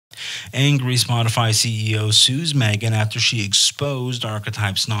Angry Spotify CEO sues Meghan after she exposed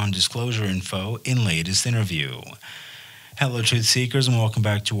Archetype's non-disclosure info in latest interview. Hello, truth seekers, and welcome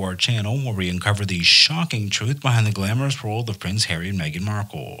back to our channel where we uncover the shocking truth behind the glamorous world of Prince Harry and Meghan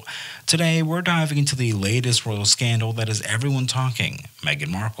Markle. Today, we're diving into the latest royal scandal that has everyone talking. Meghan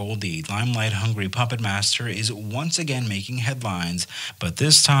Markle, the limelight-hungry puppet master, is once again making headlines, but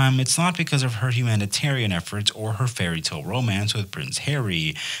this time it's not because of her humanitarian efforts or her fairy tale romance with Prince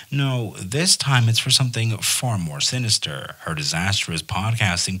Harry. No, this time it's for something far more sinister: her disastrous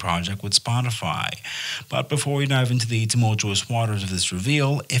podcasting project with Spotify. But before we dive into the tumultuous waters of this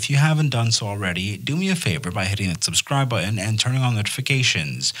reveal, if you haven't done so already, do me a favor by hitting that subscribe button and turning on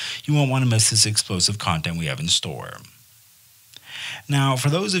notifications. You won't want to miss this explosive content we have in store. Now, for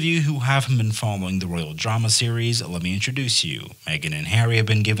those of you who haven't been following the royal drama series, let me introduce you. Meghan and Harry have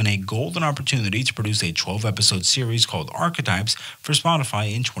been given a golden opportunity to produce a 12-episode series called Archetypes for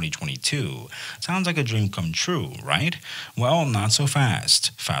Spotify in 2022. Sounds like a dream come true, right? Well, not so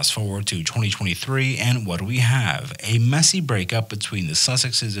fast. Fast forward to 2023, and what do we have? A messy breakup between the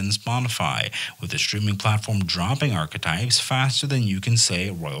Sussexes and Spotify, with the streaming platform dropping Archetypes faster than you can say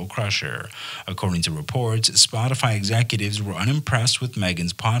Royal Crusher. According to reports, Spotify executives were unimpressed with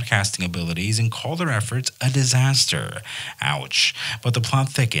Meghan's podcasting abilities and called her efforts a disaster. Ouch. But the plot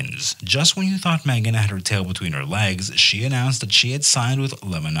thickens. Just when you thought Meghan had her tail between her legs, she announced that she had signed with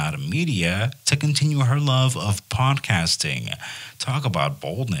Lemonada Media to continue her love of podcasting. Talk about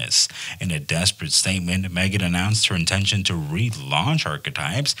boldness. In a desperate statement, Meghan announced her intention to relaunch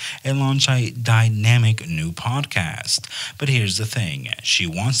Archetypes and launch a dynamic new podcast. But here's the thing. She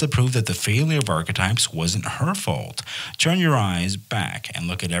wants to prove that the failure of Archetypes wasn't her fault. Turn your eyes back and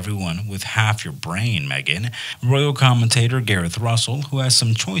look at everyone with half your brain, Meghan. Royal commentator Gareth Russell, who has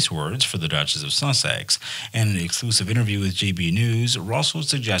some choice words for the Duchess of Sussex. In an exclusive interview with JB News, Russell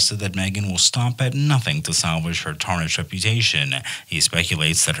suggested that Meghan will stop at nothing to salvage her tarnished reputation. He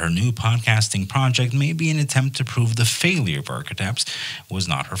speculates that her new podcasting project may be an attempt to prove the failure of Archetypes was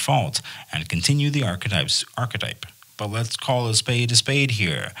not her fault and continue the archetype. But let's call a spade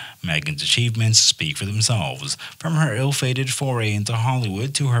here. Meghan's achievements speak for themselves. From her ill-fated foray into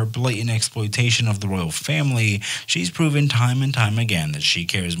Hollywood to her blatant exploitation of the royal family, she's proven time and time again that she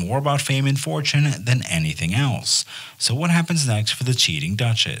cares more about fame and fortune than anything else. So what happens next for the cheating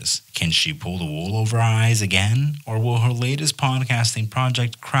Duchess? Can she pull the wool over her eyes again? Or will her latest podcasting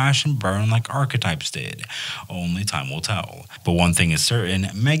project crash and burn like Archetypes did? Only time will tell. But one thing is certain,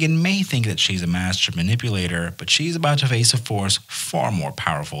 Meghan may think that she's a master manipulator, but she's about to face a force far more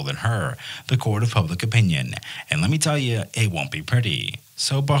powerful than her, the court of public opinion. And let me tell you, it won't be pretty.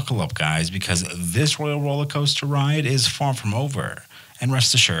 So buckle up, guys, because this royal roller coaster ride is far from over. And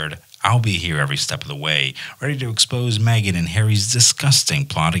rest assured, I'll be here every step of the way, ready to expose Meghan and Harry's disgusting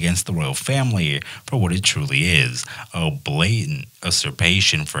plot against the royal family for what it truly is: a blatant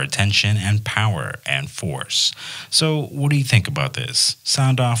usurpation for attention and power and force. So, what do you think about this?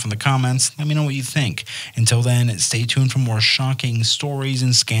 Sound off in the comments. Let me know what you think. Until then, stay tuned for more shocking stories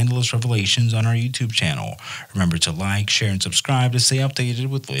and scandalous revelations on our YouTube channel. Remember to like, share, and subscribe to stay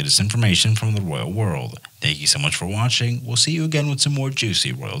updated with the latest information from the royal world. Thank you so much for watching. We'll see you again with some more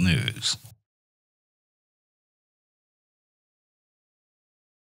juicy royal news.